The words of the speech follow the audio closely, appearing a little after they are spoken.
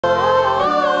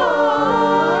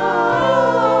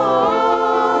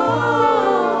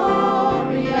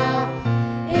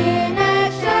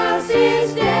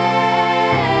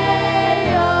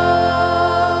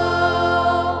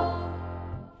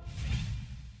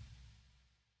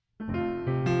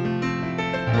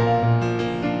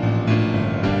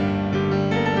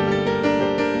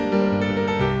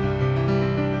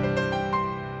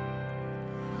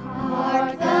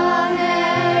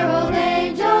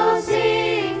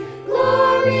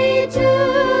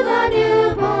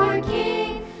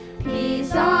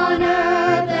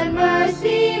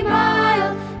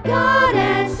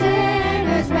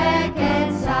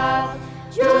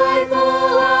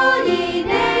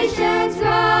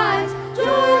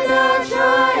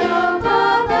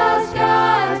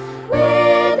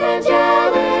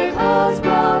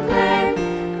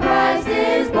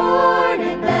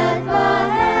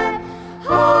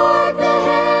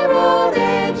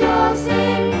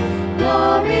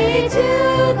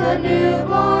to the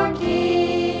newborn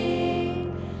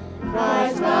King.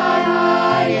 Christ my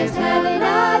highest heaven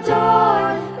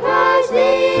adore, Christ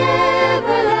the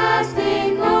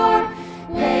everlasting Lord.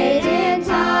 Late in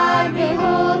time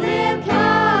behold him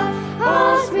come,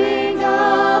 offspring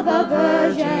of a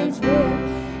virgin's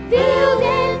womb. Veiled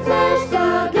in flesh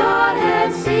the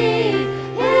Godhead see,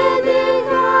 in the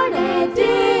incarnate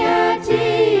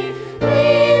deity,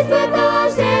 pleased with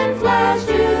us in flesh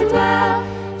to dwell.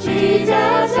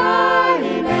 Jesus our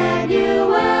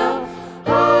Emmanuel,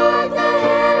 hark the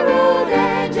herald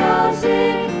angels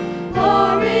sing,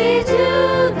 glory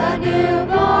to the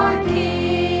newborn King.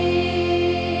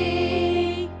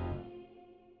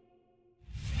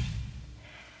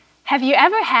 Have you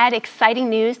ever had exciting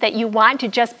news that you want to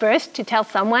just burst to tell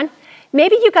someone?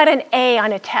 Maybe you got an A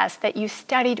on a test that you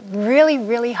studied really,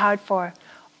 really hard for.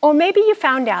 Or maybe you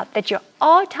found out that your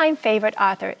all-time favorite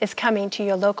author is coming to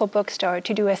your local bookstore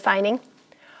to do a signing.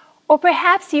 Or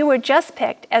perhaps you were just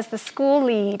picked as the school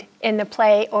lead in the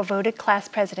play or voted class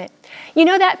president. You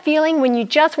know that feeling when you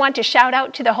just want to shout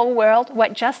out to the whole world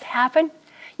what just happened?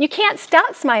 You can't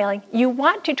stop smiling. You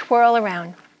want to twirl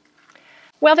around.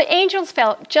 Well, the angels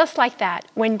felt just like that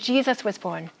when Jesus was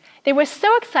born. They were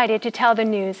so excited to tell the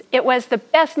news. It was the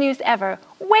best news ever,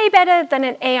 way better than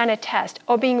an A on a test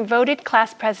or being voted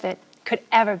class president could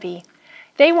ever be.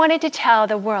 They wanted to tell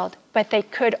the world, but they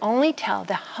could only tell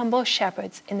the humble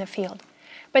shepherds in the field.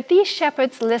 But these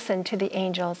shepherds listened to the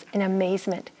angels in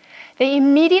amazement. They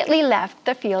immediately left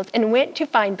the field and went to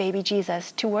find baby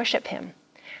Jesus to worship him.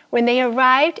 When they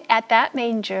arrived at that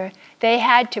manger, they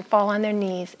had to fall on their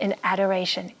knees in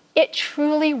adoration. It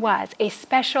truly was a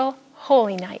special,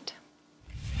 holy night.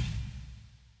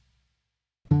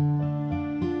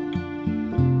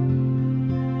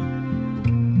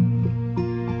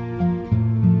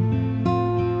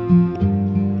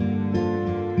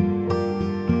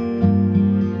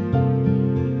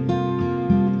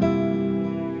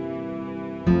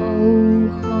 Oh,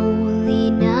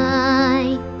 holy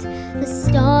night, the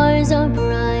stars are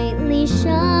brightly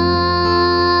shining.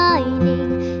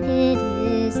 It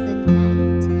is the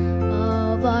night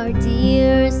of our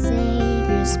dear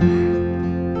Savior's birth.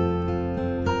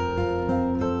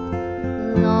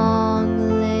 Long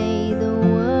lay the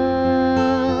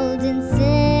world in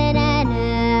sin and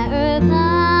error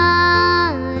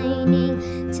pining,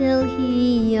 till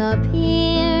he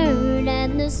appeared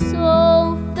and the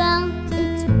soul felt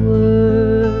its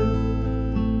worth.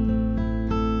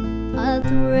 A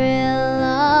thrill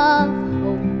of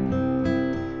hope,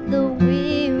 the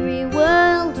weary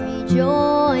world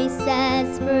rejoices,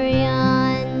 for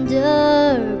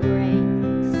yonder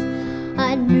breaks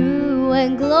a new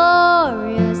and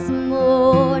glorious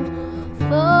morn.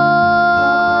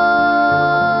 Fall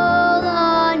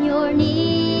on your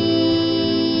knees,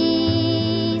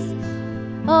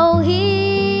 oh,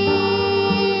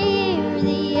 hear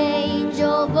the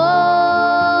angel voices,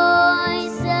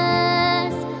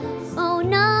 oh,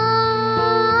 night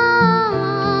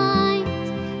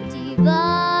divine,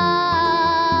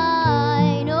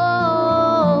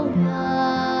 oh,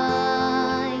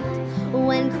 night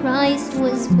when Christ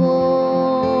was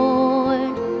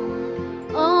born,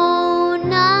 oh,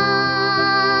 night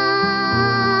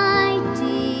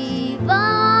divine,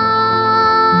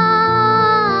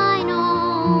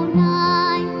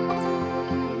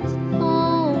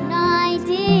 oh, night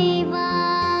divine.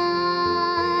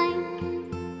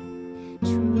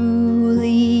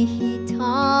 Truly he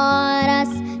taught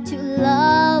us to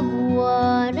love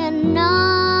one another.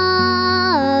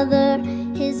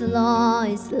 His law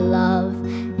is love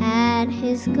and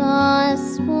his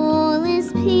gospel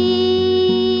is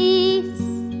peace.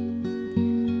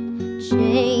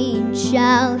 Chains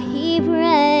shall he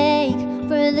break,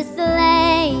 for the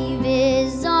slave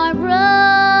is our brother,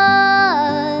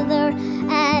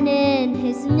 and in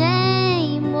his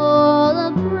name all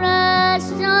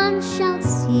oppression shall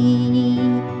cease.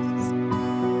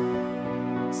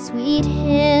 Sweet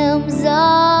hymns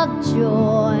of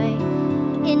joy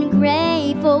in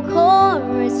grateful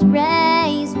chorus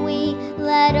raise we,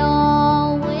 let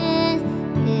all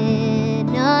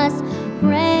within us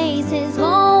praise his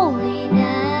holy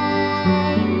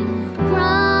name.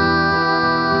 Christ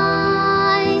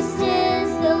is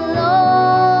the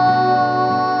Lord,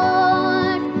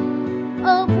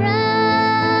 oh,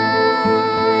 praise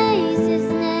his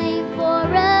name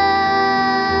forever.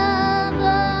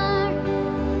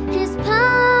 His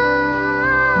power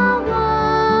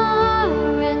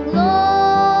and glory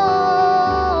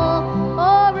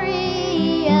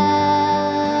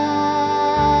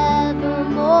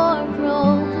evermore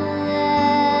proclaim.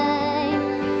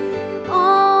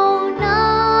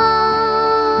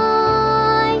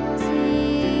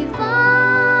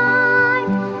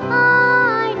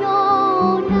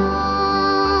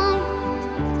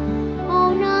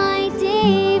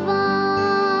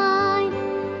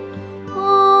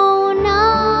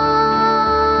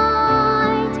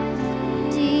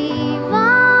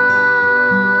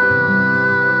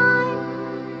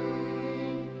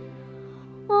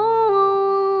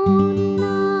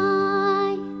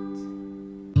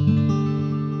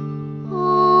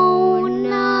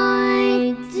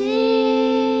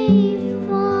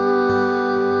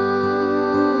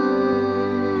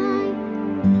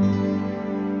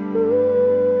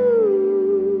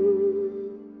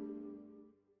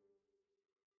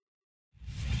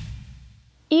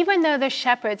 Even though the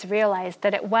shepherds realized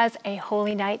that it was a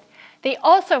holy night, they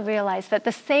also realized that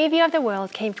the Savior of the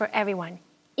world came for everyone,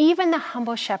 even the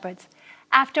humble shepherds.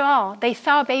 After all, they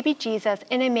saw baby Jesus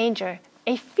in a manger,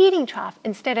 a feeding trough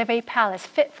instead of a palace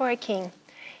fit for a king.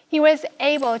 He was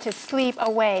able to sleep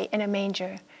away in a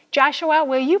manger. Joshua,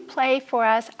 will you play for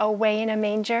us Away in a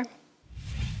Manger?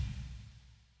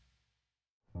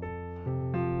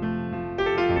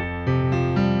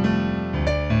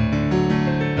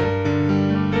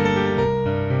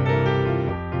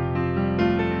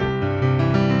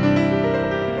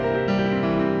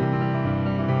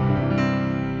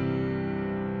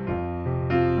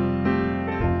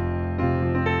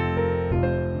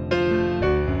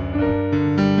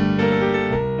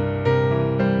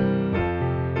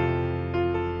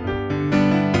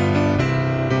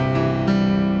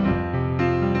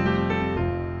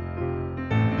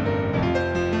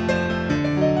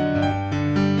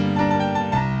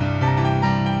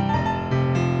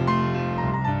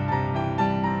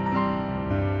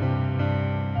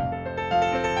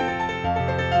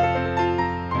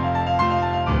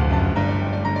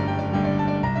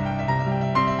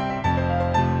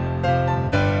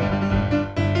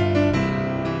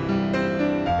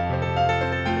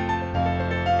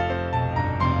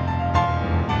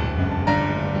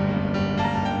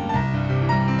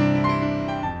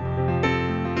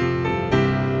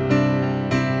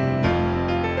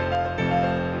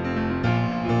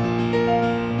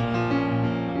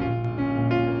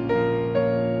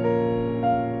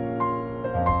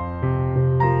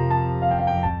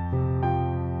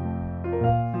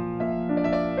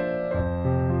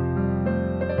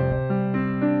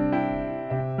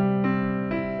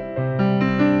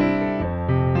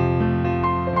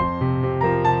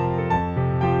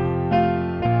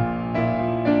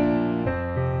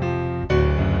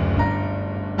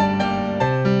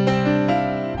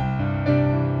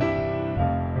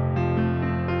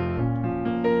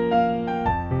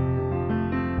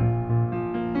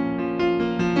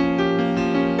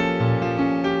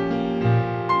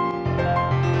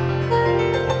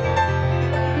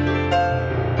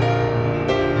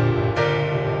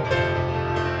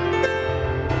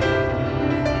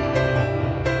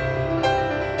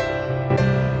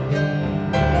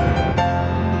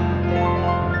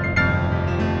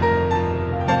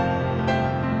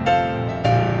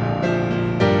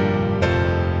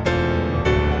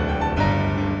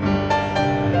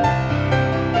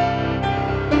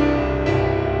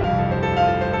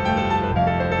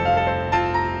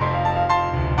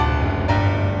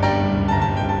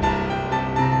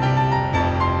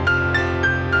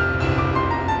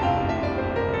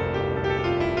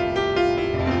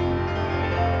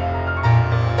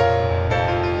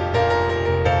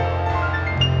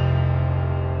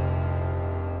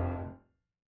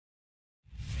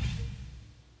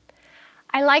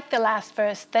 I like the last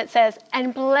verse that says,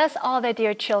 "And bless all the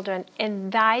dear children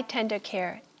in thy tender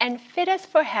care, and fit us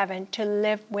for heaven to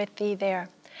live with thee there."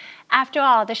 After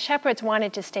all, the shepherds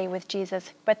wanted to stay with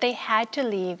Jesus, but they had to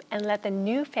leave and let the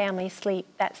new family sleep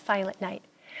that silent night.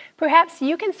 Perhaps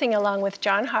you can sing along with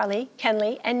John Harley,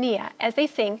 Kenley, and Nia as they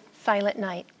sing Silent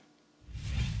Night.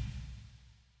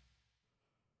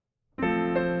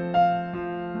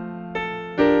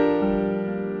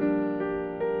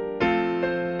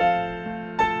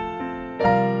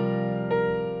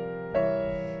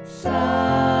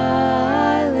 Silent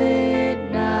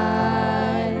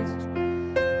night,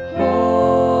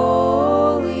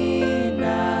 holy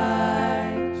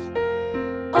night,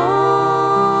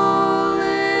 all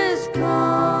is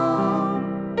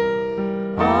calm,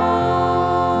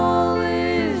 all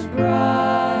is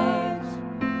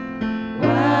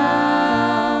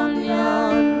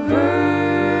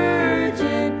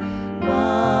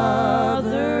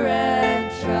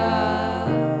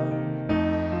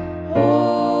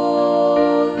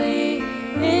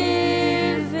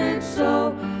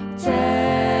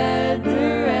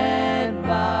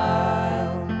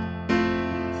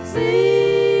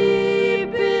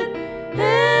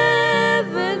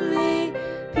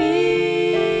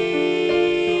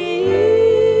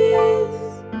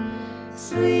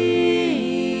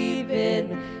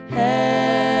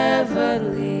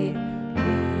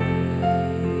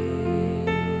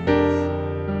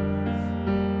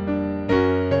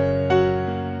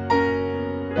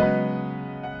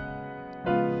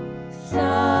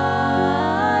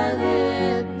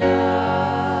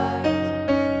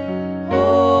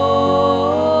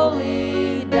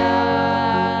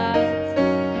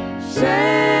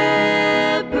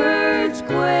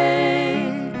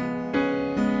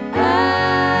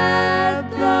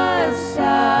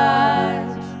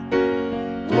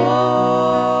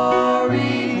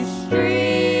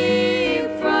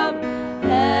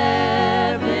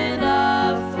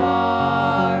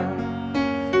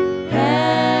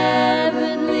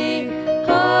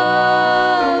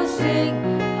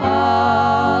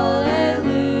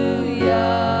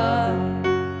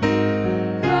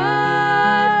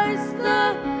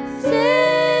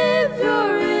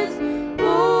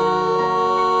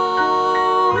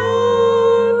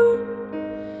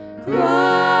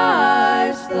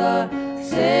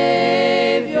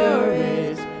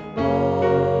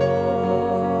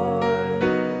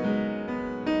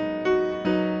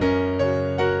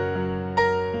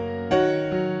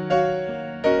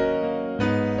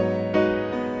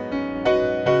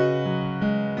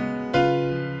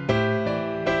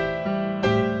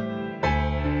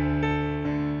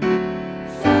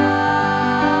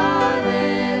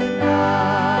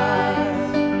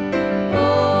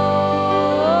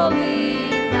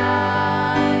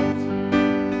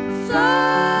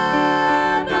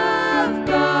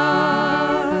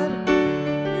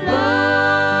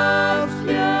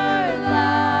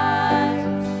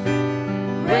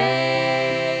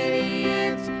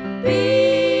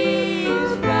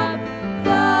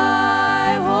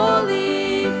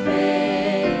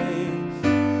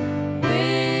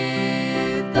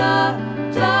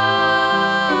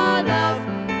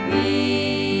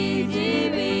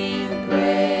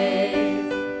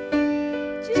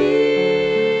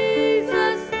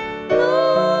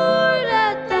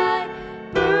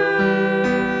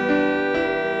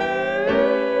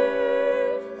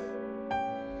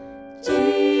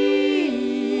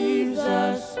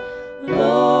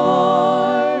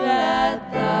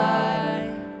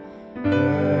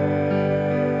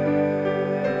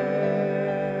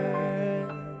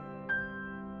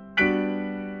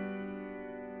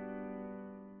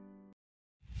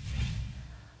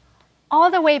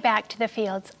the way back to the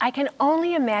fields, I can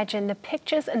only imagine the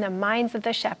pictures in the minds of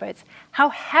the shepherds, how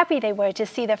happy they were to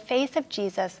see the face of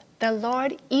Jesus, the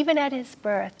Lord, even at his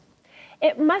birth.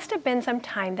 It must have been some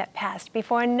time that passed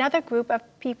before another group of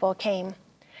people came.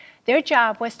 Their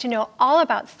job was to know all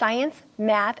about science,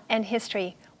 math, and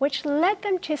history, which led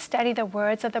them to study the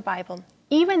words of the Bible,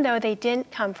 even though they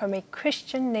didn't come from a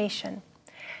Christian nation.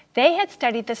 They had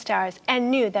studied the stars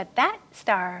and knew that that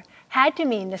star had to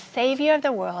mean the Savior of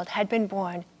the world had been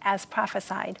born as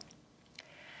prophesied.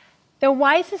 The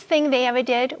wisest thing they ever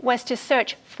did was to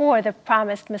search for the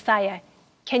promised Messiah.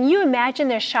 Can you imagine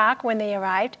their shock when they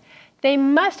arrived? They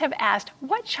must have asked,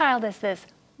 "What child is this?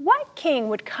 What king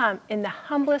would come in the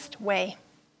humblest way?"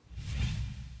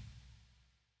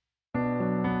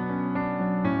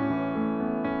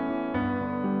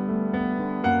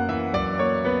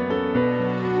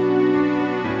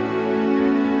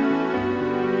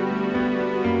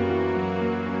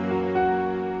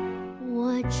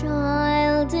 What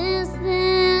child is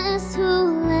this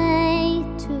who lay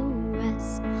to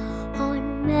rest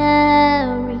on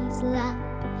Mary's lap,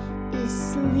 is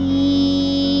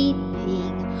sleeping,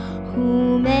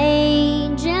 whom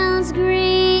angels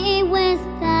greet with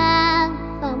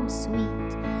anthems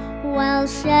sweet, while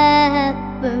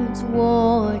shepherds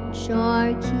watch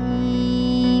are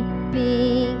keeping?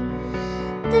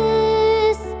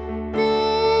 This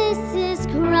is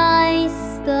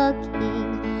Christ the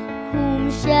King,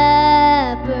 whom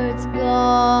shepherds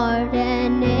guard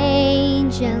and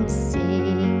angels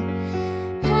sing.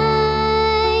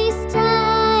 Haste,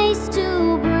 haste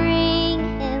to bring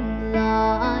him,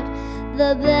 Lord,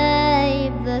 the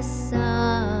babe, the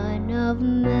Son of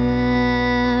Mary.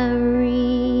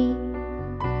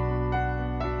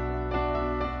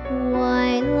 Why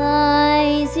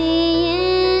lies he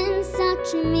in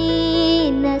such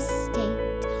mean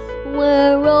estate,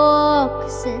 where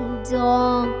oxen,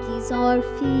 donkeys are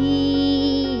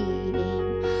feeding?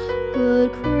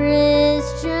 Good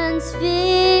Christians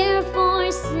fear,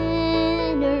 for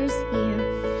sinners hear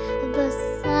the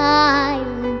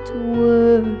silent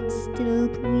words still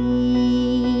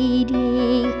pleading.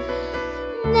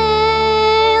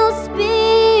 Nail,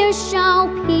 spear shall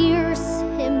pierce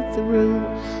him through,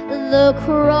 the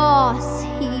cross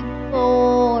he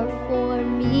bore for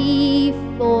me,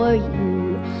 for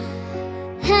you.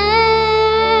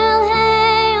 Hail,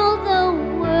 hail, the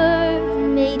Word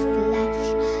made flesh,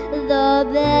 the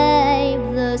babe,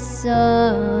 the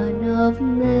Son of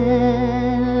Mary.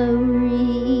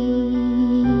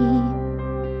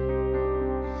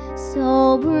 So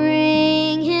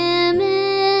bring him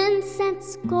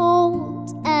incense, gold,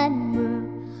 and myrrh.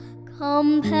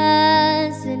 Come,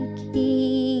 peasant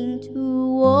king, to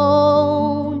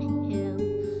own him,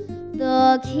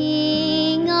 the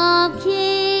King of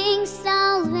kings,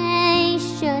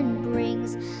 salvation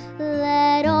brings.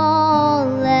 Let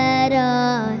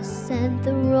us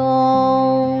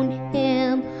enthrone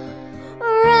him.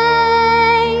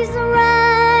 Raise,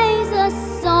 raise a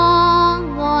song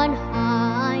on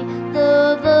high,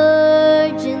 the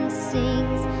Virgin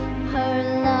sings her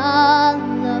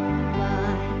lullaby.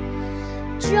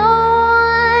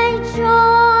 Joy,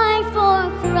 joy, for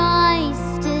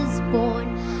Christ is born,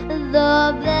 the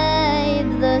babe,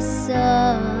 the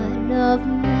Son of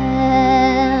Mary.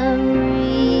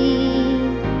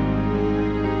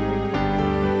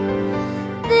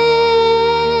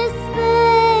 This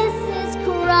is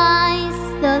Christ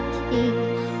the King,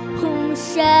 whom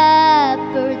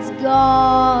shepherds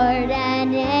guard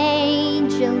and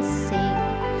angels sing.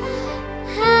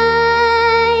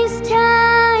 Haste,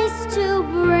 haste to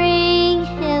bring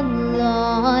him,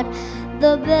 Lord,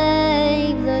 the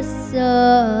babe, the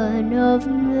Son of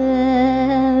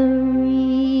Mary.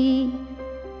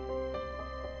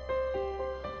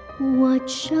 What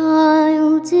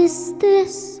child is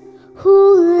this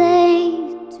who lay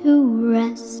to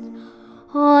rest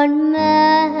on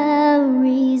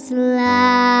Mary's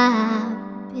lap,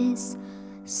 is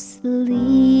sleeping?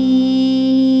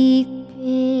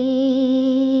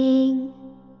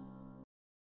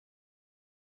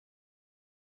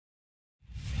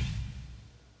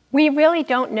 We really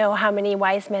don't know how many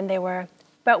wise men there were,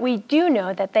 but we do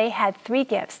know that they had 3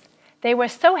 gifts. They were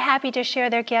so happy to share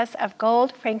their gifts of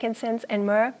gold, frankincense, and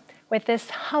myrrh with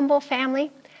this humble family.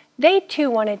 They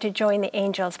too wanted to join the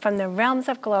angels from the realms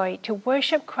of glory to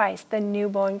worship Christ, the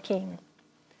newborn King.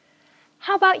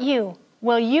 How about you?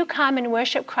 Will you come and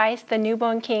worship Christ, the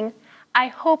newborn King? I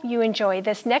hope you enjoy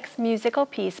this next musical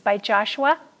piece by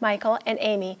Joshua, Michael, and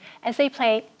Amy as they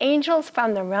play Angels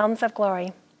from the Realms of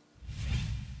Glory.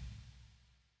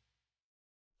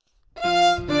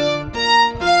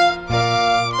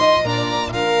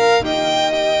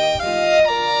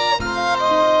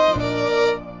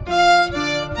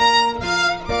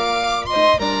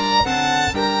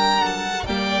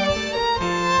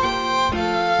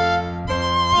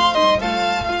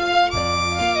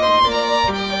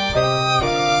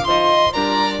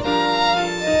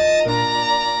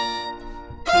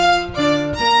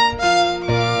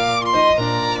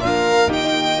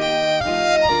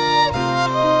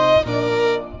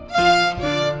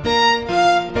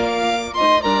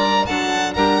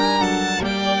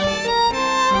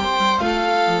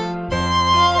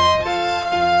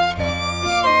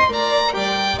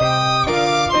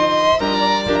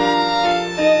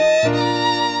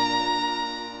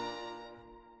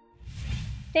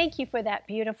 for that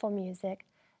beautiful music.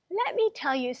 Let me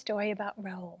tell you a story about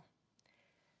Raul.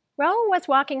 Raul was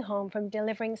walking home from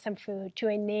delivering some food to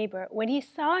a neighbor when he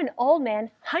saw an old man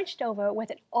hunched over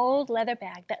with an old leather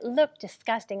bag that looked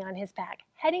disgusting on his back,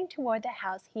 heading toward the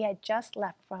house he had just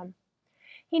left from.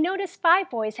 He noticed 5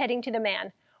 boys heading to the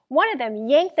man. One of them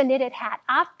yanked the knitted hat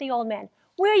off the old man.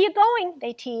 "Where are you going?"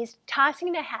 they teased,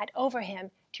 tossing the hat over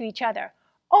him to each other.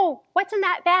 "Oh, what's in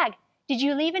that bag? Did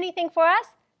you leave anything for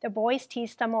us?" The boys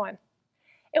teased some more.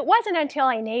 It wasn't until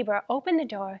a neighbor opened the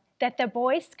door that the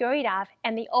boys scurried off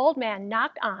and the old man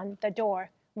knocked on the door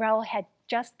Raul had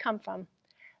just come from.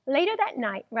 Later that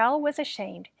night, Raul was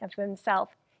ashamed of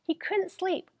himself. He couldn't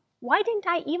sleep. Why didn't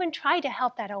I even try to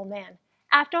help that old man?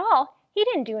 After all, he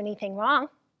didn't do anything wrong.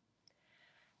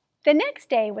 The next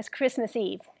day was Christmas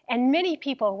Eve, and many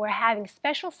people were having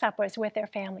special suppers with their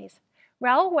families.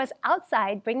 Raul was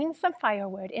outside bringing some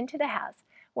firewood into the house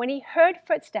when he heard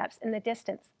footsteps in the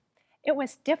distance. It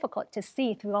was difficult to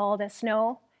see through all the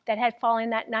snow that had fallen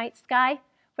that night sky,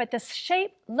 but the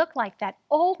shape looked like that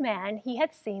old man he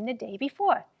had seen the day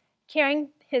before, carrying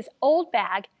his old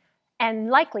bag and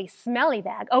likely smelly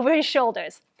bag over his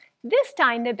shoulders. This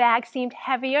time the bag seemed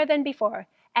heavier than before,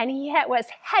 and he was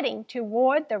heading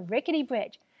toward the rickety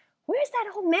bridge. "Where's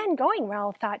that old man going?"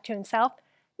 Raul thought to himself.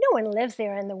 "No one lives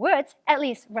there in the woods. At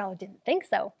least Raul didn't think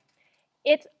so.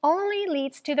 It only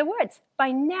leads to the woods."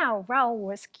 By now Raul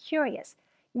was curious,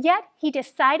 yet he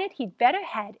decided he'd better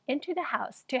head into the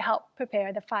house to help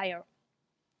prepare the fire.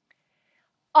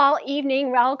 All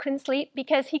evening Raul couldn't sleep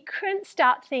because he couldn't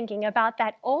stop thinking about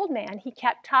that old man he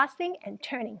kept tossing and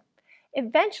turning.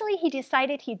 Eventually he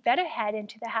decided he'd better head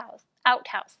into the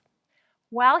outhouse.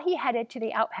 While he headed to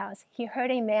the outhouse, he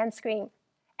heard a man scream,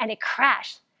 and it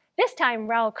crashed. This time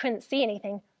Raul couldn't see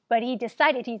anything, but he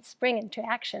decided he'd spring into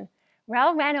action.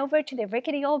 Raul ran over to the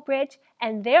rickety old bridge,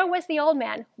 and there was the old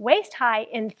man, waist high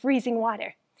in freezing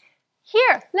water.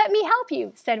 "Here, let me help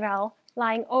you," said Raul,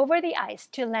 lying over the ice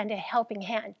to lend a helping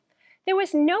hand. There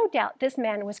was no doubt this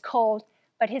man was cold,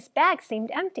 but his bag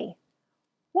seemed empty.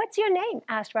 "What's your name?"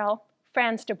 asked Raul.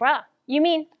 "Franz de Bras." "You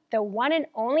mean the one and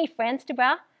only Franz de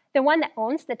Bras, the one that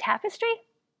owns the tapestry?"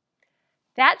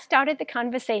 That started the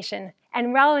conversation,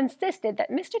 and Raul insisted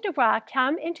that Mr. de Bras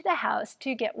come into the house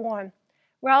to get warm.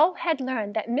 Raul had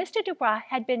learned that Mr. de Bras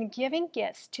had been giving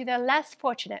gifts to the less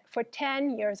fortunate for 10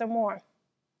 years or more.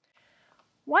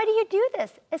 "Why do you do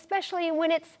this, especially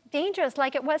when it's dangerous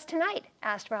like it was tonight?"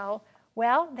 asked Raul.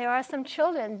 "Well, there are some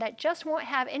children that just won't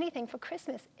have anything for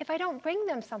Christmas if I don't bring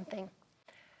them something.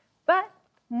 But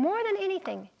more than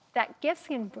anything that gifts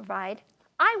can provide,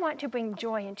 I want to bring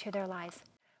joy into their lives.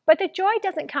 But the joy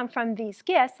doesn't come from these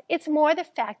gifts. It's more the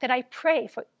fact that I pray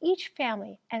for each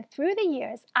family, and through the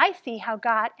years, I see how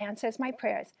God answers my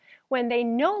prayers when they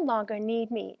no longer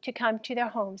need me to come to their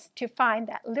homes to find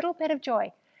that little bit of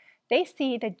joy. They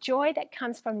see the joy that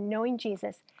comes from knowing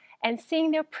Jesus, and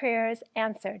seeing their prayers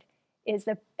answered is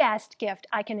the best gift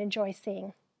I can enjoy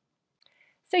seeing."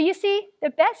 So you see,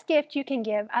 the best gift you can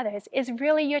give others is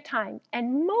really your time,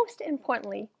 and most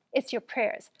importantly, it's your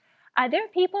prayers. Are there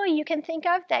people you can think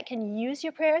of that can use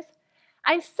your prayers?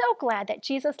 I'm so glad that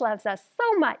Jesus loves us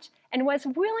so much and was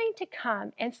willing to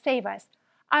come and save us.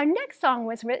 Our next song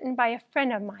was written by a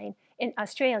friend of mine in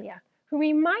Australia who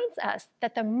reminds us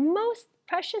that the most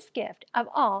precious gift of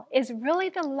all is really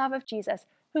the love of Jesus,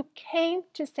 who came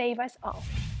to save us all.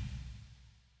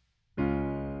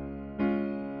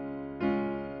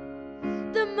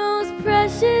 The most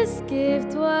precious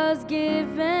gift was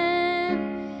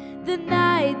given the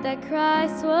night that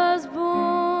Christ was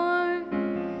born,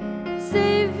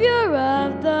 Savior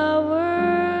of the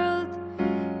world.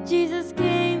 Jesus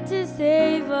came to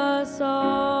save us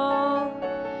all.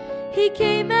 He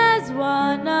came as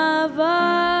one of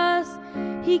us.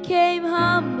 He came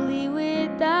humbly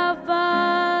without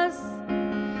fuss.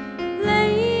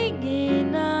 Laying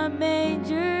in a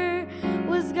manger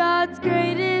was God's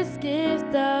greatest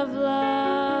gift of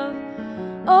love.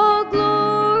 Oh,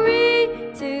 glory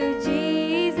to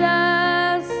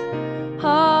Jesus.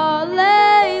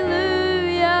 Hallelujah.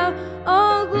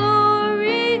 Oh,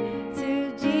 glory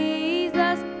to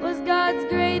Jesus was God's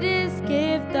greatest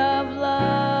gift of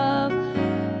love.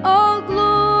 Oh,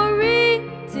 glory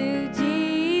to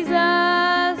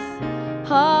Jesus.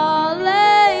 Hallelujah.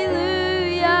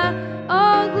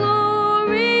 Oh,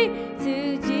 glory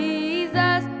to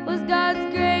Jesus was God's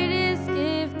greatest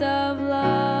gift of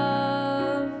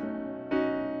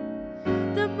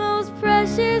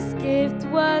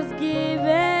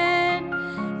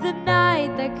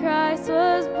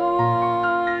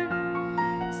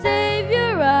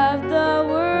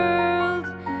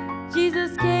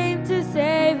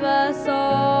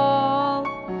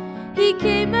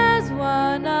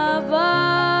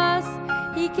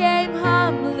came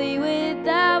humbly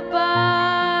without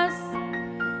fuss.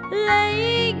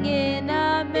 Laying in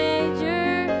a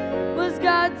manger was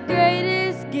God's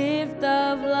greatest gift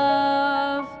of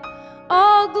love.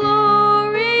 All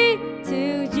glory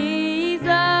to Jesus.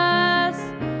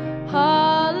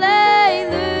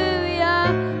 Hallelujah.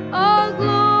 All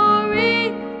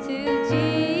glory to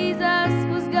Jesus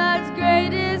was God's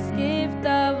greatest gift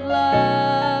of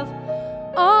love.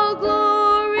 All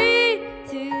glory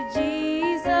to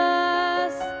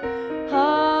Jesus.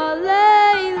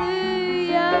 Hallelujah.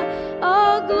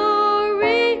 All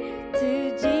glory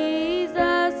to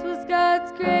Jesus was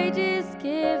God's greatest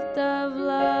gift of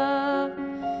love.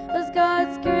 Was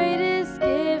God's greatest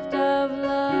gift of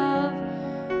love.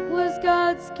 Was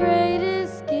God's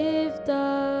greatest gift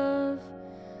of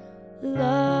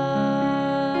love.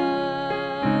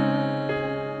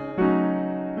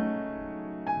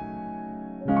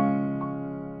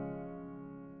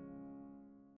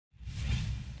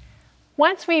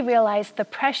 Once we realize the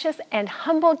precious and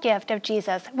humble gift of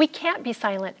Jesus, we can't be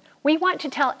silent. We want to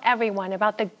tell everyone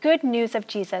about the good news of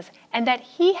Jesus and that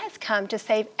He has come to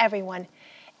save everyone,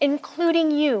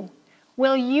 including you.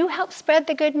 Will you help spread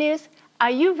the good news? Are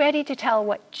you ready to tell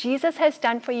what Jesus has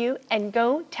done for you and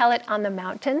go tell it on the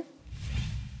mountain?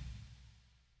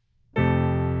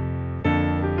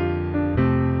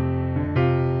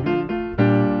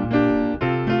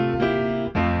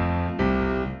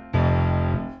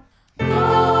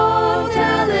 Go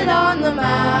tell it on the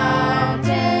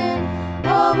mountain,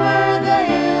 over the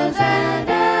hills and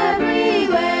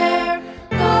everywhere.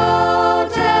 Go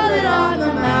tell it on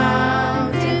the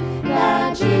mountain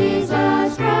that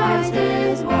Jesus Christ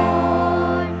is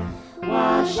born.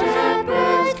 While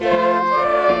shepherds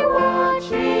kept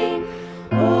watching,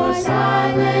 o'er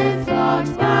silent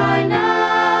flocks by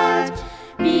night,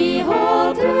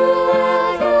 behold, through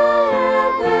the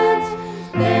heavens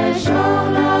there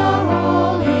shone a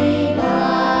holy light.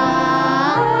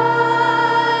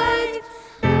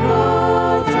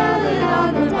 Go tell it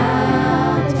on the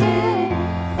mountain,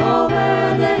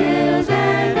 over the hills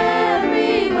and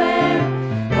everywhere.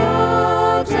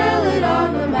 Go tell it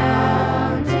on the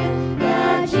mountain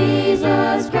that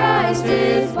Jesus Christ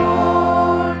is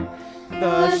born.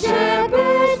 The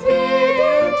shepherds feared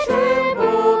and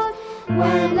trembled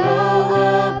when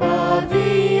low above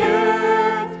the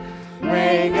earth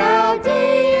rang out the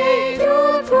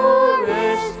angel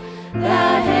chorus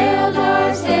that hailed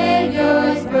our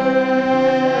Savior's birth.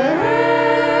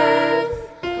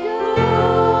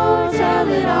 Go tell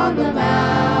it on the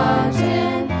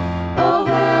mountain,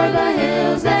 over the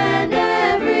hills and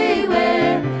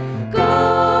everywhere.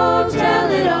 Go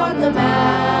tell it on the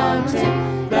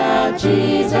mountain that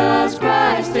Jesus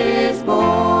Christ is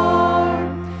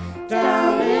born.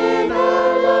 Down in the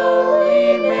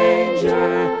lowly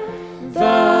manger,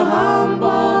 the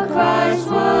humble Christ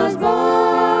was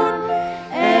born,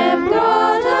 and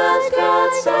brought us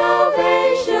God's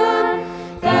salvation,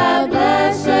 that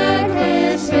blessed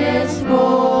Christmas morn.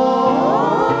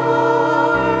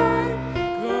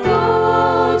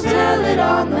 Go tell it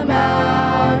on the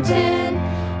mountain,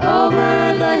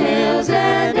 over the hills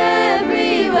and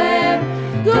everywhere.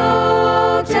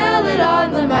 Go tell it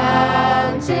on the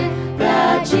mountain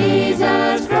that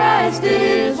Jesus Christ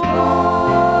is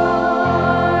born.